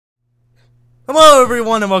Hello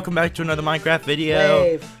everyone and welcome back to another Minecraft video.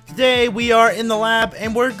 Wave. Today we are in the lab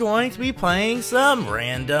and we're going to be playing some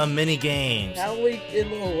random mini games. How are we in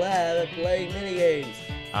the lab playing minigames?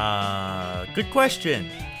 Good question.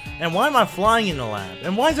 And why am I flying in the lab?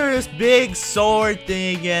 And why is there this big sword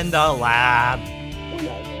thing in the lab? We're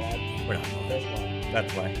not in the lab. We're not in the lab.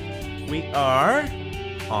 That's why. That's why. We are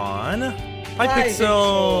on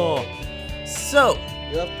Hypixel. So,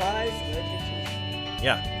 You love pies?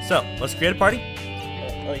 yeah. So, let's create a party.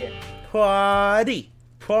 Oh yeah. Party,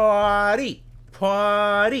 party,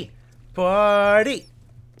 party, party.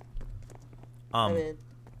 I'm in.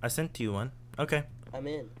 I sent you one. Okay. I'm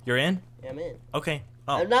in. You're in? I'm in. Okay.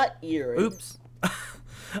 Oh. I'm not earing. Oops.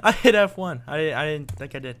 I hit F1. I didn't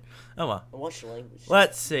think I did. Oh well. Watch the language.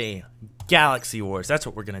 Let's see. Galaxy Wars. That's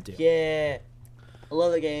what we're gonna do. Yeah. I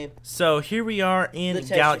love the game. So here we are in The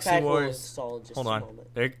Galaxy texture pack will Wars. install in just Hold a on. moment.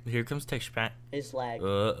 Here comes texture pack. It's lag.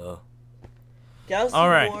 Galaxy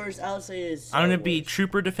Alright. Wars, I would say is. I'm gonna be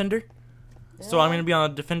Trooper Defender. So I'm gonna be on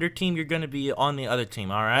the Defender team. You're gonna be on the other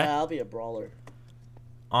team. All right. Yeah, I'll be a brawler.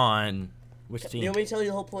 On which Do team? you want me to tell you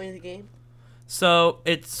the whole point of the game? So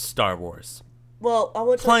it's Star Wars. Well, I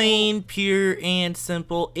want to. Plain, pure, and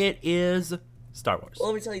simple. It is Star Wars. Well,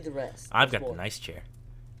 let me tell you the rest. I've There's got more. the nice chair.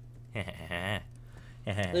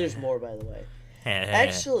 There's more, by the way.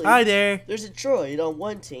 Actually, hi there. There's a droid on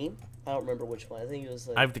one team. I don't remember which one. I think it was.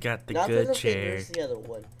 I've got the not good the chair. Defenders, the other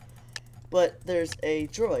one. But there's a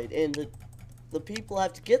droid, and the people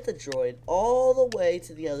have to get the droid all the way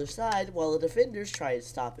to the other side while the defenders try to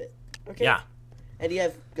stop it. Okay. Yeah. And you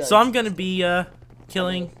have guns. So I'm gonna be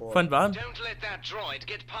killing Fun Bob. Don't let that droid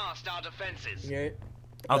get past our defenses. You hear it?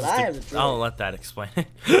 I'll But just I have the droid. I'll let that explain it.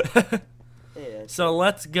 Yeah. So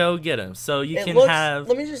let's go get him. So you It can looks, have.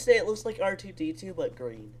 Let me just say, it looks like R2-D2 but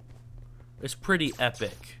green. It's pretty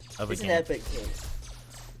epic of a It's game. an epic game.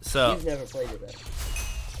 So You've never played it though.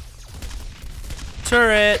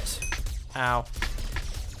 turret. Ow.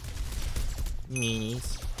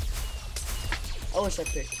 Meanies. I wish I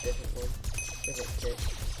picked a different one. Different pick.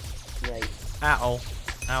 Right. Ow.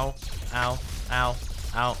 Ow. Ow. Ow.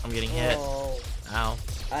 Ow. I'm getting hit. Oh, Ow.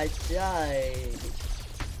 I died.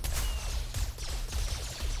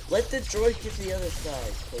 Let the droid get to the other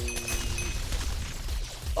side,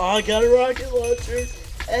 please. Oh, I got a rocket launcher.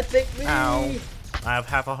 Epic me. Ow. I have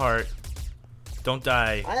half a heart. Don't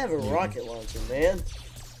die. I have a rocket launcher, man.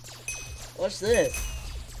 Watch this.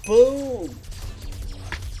 Boom.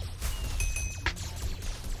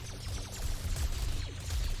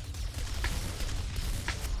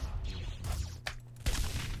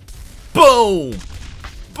 Boom!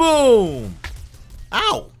 Boom!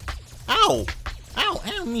 Ow! Ow! Ow!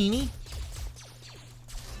 Ow, meanie!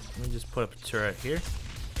 Let me just put up a turret here.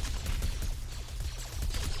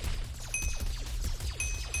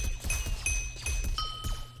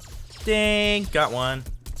 Dang! Got one.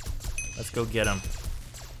 Let's go get him.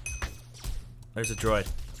 There's a droid.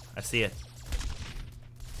 I see it.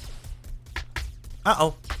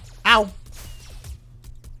 Uh-oh. Ow!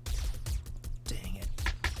 Dang it.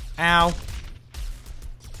 Ow.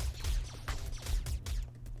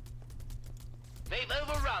 They've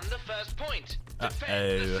overrun the first point.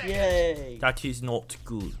 Defend the Uh-oh. second. Yay. That is not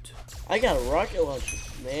good. I got a rocket launcher,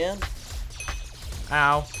 man.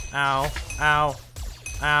 Ow. Ow. Ow.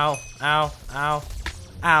 Ow. Ow. Ow.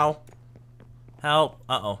 Ow. Help.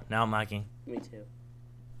 Uh-oh. Now I'm lagging. Me too.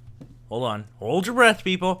 Hold on. Hold your breath,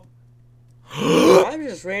 people. I'm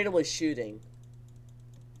just randomly shooting.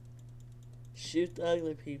 Shoot the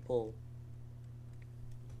ugly people.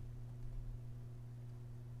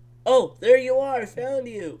 Oh, there you are. I found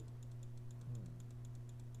you.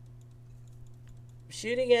 I'm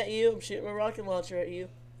shooting at you. I'm shooting my rocket launcher at you.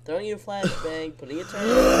 Throwing you a flashbang. Putting a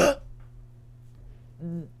turret.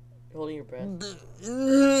 Holding your breath.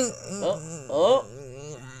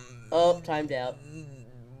 Oh, timed out.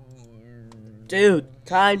 Dude,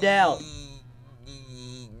 timed out.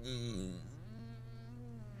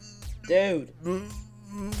 Dude,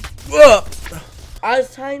 Whoa. I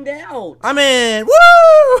was timed out. I'm in.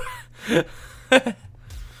 Woo!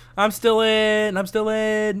 I'm still in. I'm still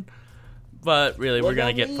in. But really, What we're gonna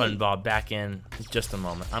about get me? Fun Bob back in just a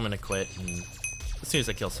moment. I'm gonna quit and as soon as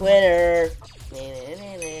I kill someone. Twitter.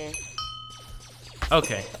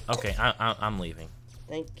 Okay. Okay. I'm leaving.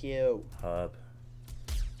 Thank you. Hub.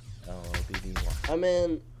 LBB1. I'm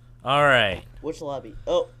in All right. which lobby?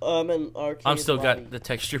 Oh, I'm in arcade. I'm still lobby. got the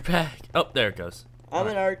texture pack. Oh, there it goes. I'm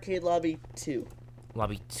in arcade lobby 2.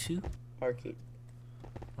 Lobby 2. Arcade.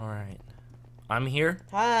 All right. I'm here.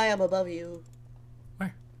 Hi, I'm above you.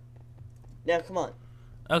 Where? Now come on.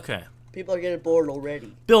 Okay. People are getting bored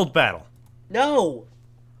already. Build battle. No.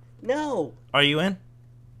 No. Are you in?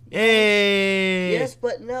 Yay! Yes,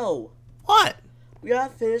 but no. What? We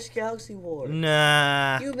gotta finish Galaxy War.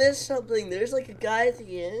 Nah. You missed something. There's like a guy at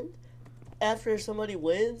the end. After somebody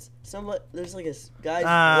wins, there's like a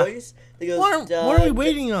guy's voice that goes. What are we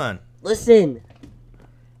waiting on? Listen.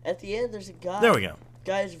 At the end, there's a guy. There we go.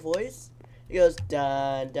 Guy's voice. He goes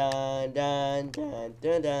dun dun dun dun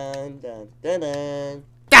dun dun dun dun dun.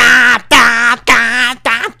 Da, da, da,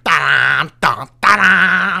 da, da, da,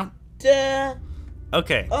 da, Da.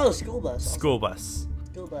 Okay. Oh, school bus. School bus.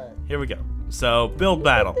 School bus. Here we go. So, build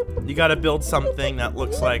battle. You gotta build something that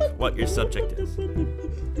looks like what your subject is.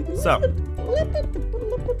 So,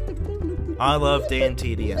 I love Dan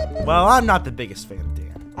TDM. Well, I'm not the biggest fan of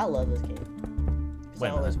Dan. I love this game. Because I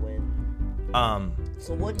always win.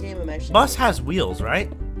 So one game I'm actually... Bus has wheels,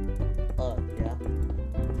 right? Yeah.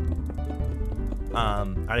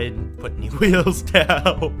 I didn't put any wheels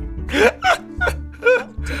down.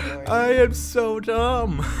 I am so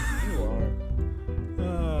dumb. You are.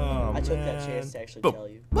 Oh, I took that chance to actually tell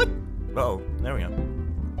you. What? Oh, there we go.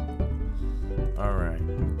 Alright,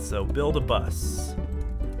 so build a bus.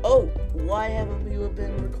 Oh, why haven't we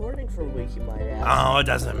been recording for a week, you might ask? Oh, it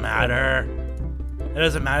doesn't matter. It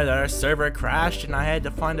doesn't matter that our server crashed and I had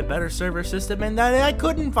to find a better server system and that I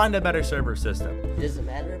couldn't find a better server system. It doesn't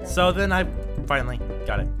matter about So then I finally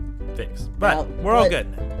got it fixed. But we're all good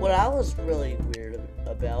now. What I was really weirded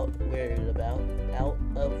about, out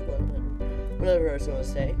of whatever I was going to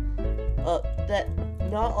say, that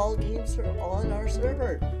not all games are on our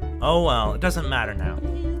server. Oh well, it doesn't matter now.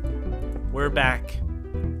 We're back.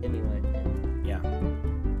 Anyway. Yeah.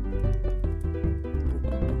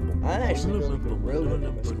 I'm actually building a road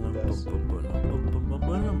under my school bus.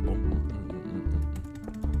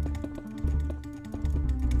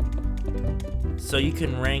 So you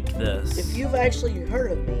can rank this. If you've actually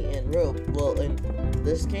heard of me in in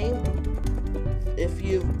this game, if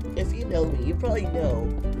you know me, you probably know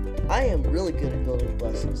I am really good at building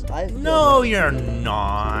buses. No, you're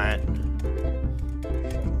not.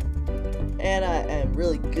 And I am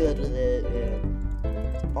really good at it, and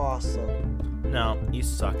it's awesome. No, you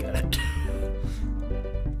suck at it.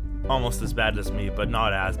 Almost as bad as me, but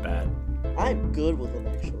not as bad. I'm good with them,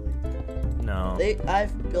 actually. No.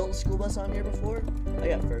 I've built a school bus on here before. I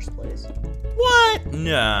got first place. What?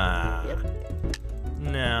 Nah. Yep.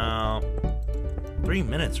 No. 3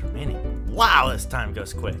 minutes remaining. Wow, this time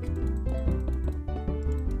goes quick.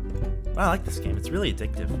 I like this game. It's really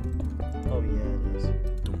addictive. Oh yeah, it is.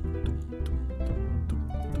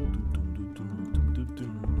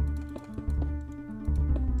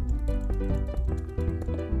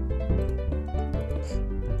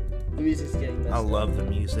 The music's getting messed I up. love the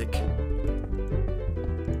music.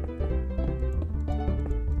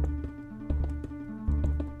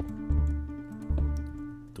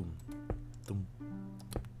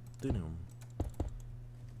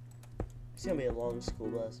 It's gonna be a long school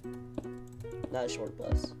bus, not a short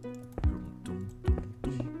bus.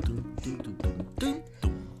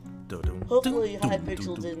 Hopefully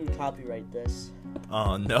Hypixel didn't copyright this.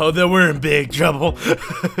 Oh no, then we're in big trouble.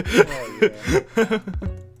 Oh yeah.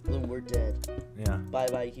 Then we're dead. Yeah. Bye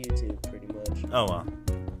bye YouTube, pretty much. Oh well.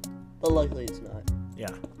 But luckily it's not.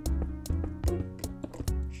 Yeah.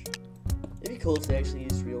 It'd be cool if they actually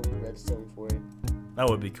used real redstone for it. That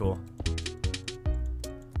would be cool.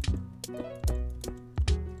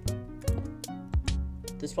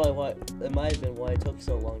 That's probably why, it might have been why it took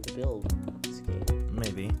so long to build this game.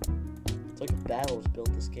 Maybe. It's like a battle to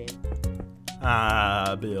build this game.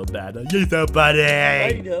 Ah, Bill Battle. You so funny.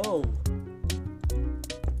 I know.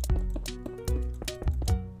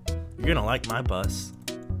 You're gonna like my bus.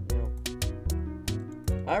 No.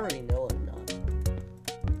 I already know I'm not.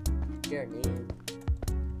 Guaranteed.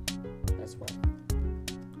 That's why.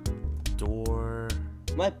 Door.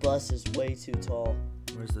 My bus is way too tall.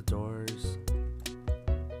 Where's the doors?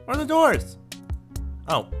 Where are the doors?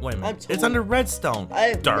 Oh, wait a minute. It's under redstone. I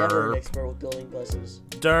have never been Derp. an expert with building buses.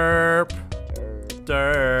 Derp. Derp.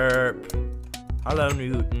 Derp. Hello,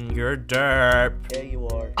 Newton. You're derp. Yeah, you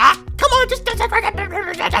are. Ah! Come on, just.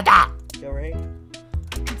 You alright?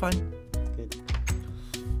 I'm fine. Good.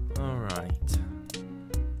 Alright.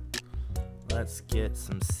 Let's get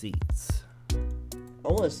some seats. I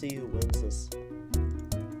want to see who wins this.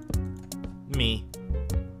 Me.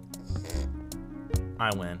 I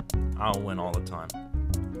win. I'll win all the time. I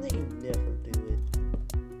think you never do it.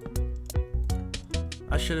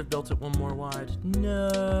 I should have built it one more wide. No.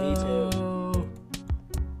 Me too.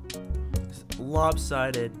 It's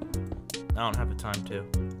lopsided. I don't have the time to.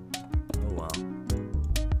 Oh well.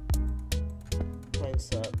 Mine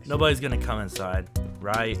sucks. Nobody's gonna come inside,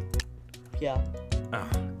 right? Yeah. Oh,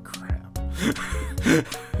 crap.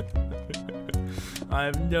 I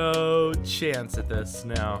have no chance at this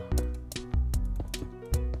now.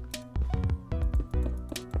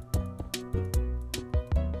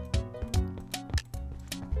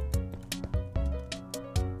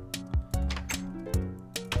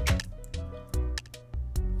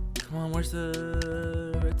 Come on, where's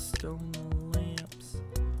the redstone lamps?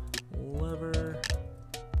 Lever.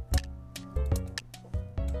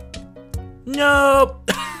 Nope!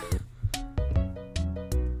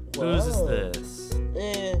 Whose is this?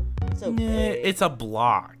 It's okay. It's a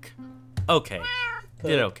block. Okay. Poop.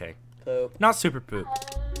 Did okay. Poop. Not super poop.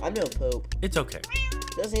 I'm no poop. It's okay.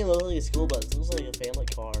 It doesn't even look like a school bus. It looks like a family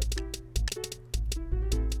car.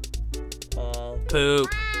 Poop.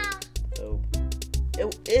 Poop.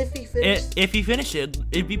 If he finished... If you finish it,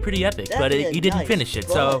 it'd be pretty epic, that'd but be a you didn't nice finish it,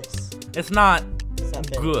 bus. so it's not It's not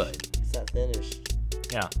finished. good. It's not finished.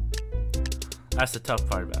 Yeah. That's the tough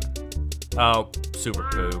part about it. Oh, super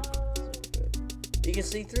poop. You can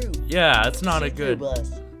see through. Yeah, it's not a See-through good.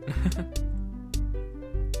 bus.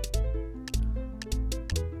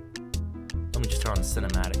 Let me just turn on the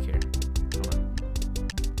cinematic here.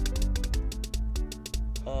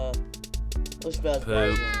 Looks about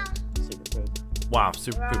Poop. Super poop. Wow,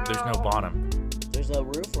 super poop. There's no bottom. There's no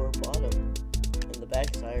roof or bottom. And the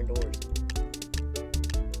back is iron doors.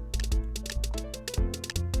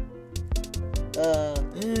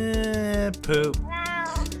 Poop.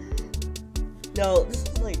 No, this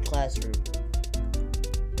is like a classroom.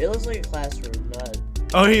 It looks like a classroom, not...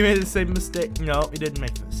 Oh, he made the same mistake. No, he didn't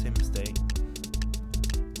make the same mistake.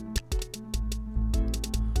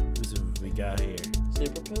 Who's we got here?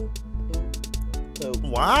 Super poop? Poop.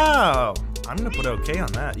 Wow. I'm gonna put okay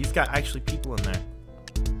on that. You've got actually people in there.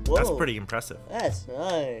 Whoa. That's pretty impressive. That's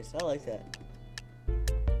nice. I like that.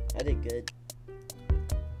 I did good.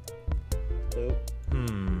 Poop.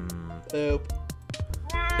 Poop.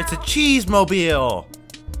 It's a cheese mobile.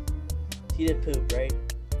 He did poop, right?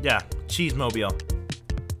 Yeah, cheese mobile.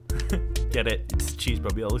 Get it? It's a cheese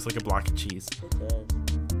mobile. It looks like a block of cheese. It does.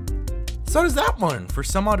 So does that one for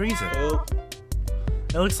some odd reason. Poop.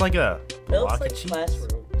 It looks like a It block looks like of a cheese.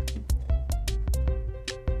 classroom.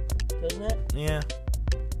 Doesn't it? Yeah.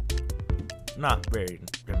 Not very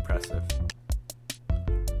impressive.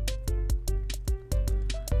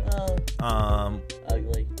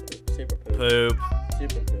 Ugly. Super poop. Poop.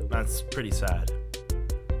 Super poop. That's pretty sad.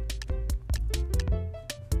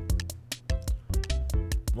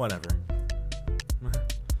 Whatever.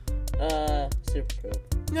 Super poop.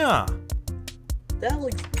 Yeah. That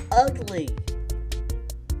looks ugly.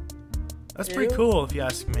 That's pretty Ew. cool if you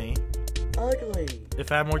ask me. Ugly.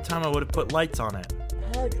 If I had more time, I would have put lights on it.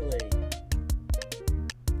 Ugly.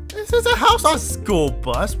 This is a house on a school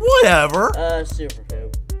bus. Whatever. Super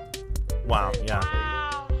poop. Wow, yeah.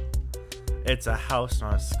 It's a house,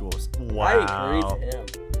 not a school. Wow. I agree to him.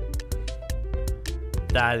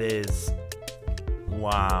 That is...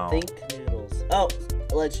 Wow. Think noodles. Oh,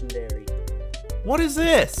 legendary. What is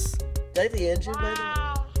this? Is that the engine, by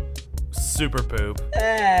the Super poop. way?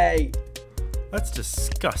 Hey! That's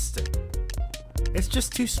disgusting. It's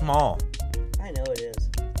just too small. I know it is.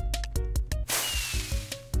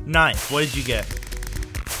 Nice. What did you get?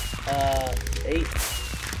 8.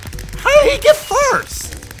 How did he get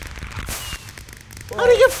first? How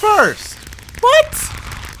did he get first? What?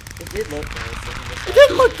 It did look nice. It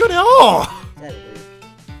didn't look good at all. That is.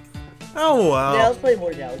 Oh well. Yeah, let's play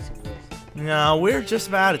more Galaxy Wars. No, we're just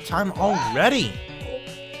about out of time already.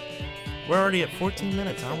 We're already at 14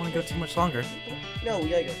 minutes. I don't want to go too much longer. No, we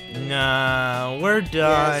gotta go. No, we're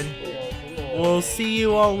done. Yes, we are. We'll see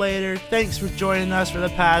you all later. Thanks for joining us for the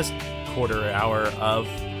past quarter hour of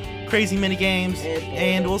crazy mini games.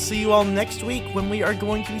 And we'll see you all next week when we are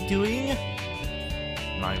going to be doing...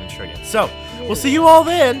 I'm not even sure yet. So, we'll see you all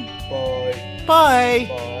then. Bye. Bye.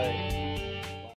 Bye.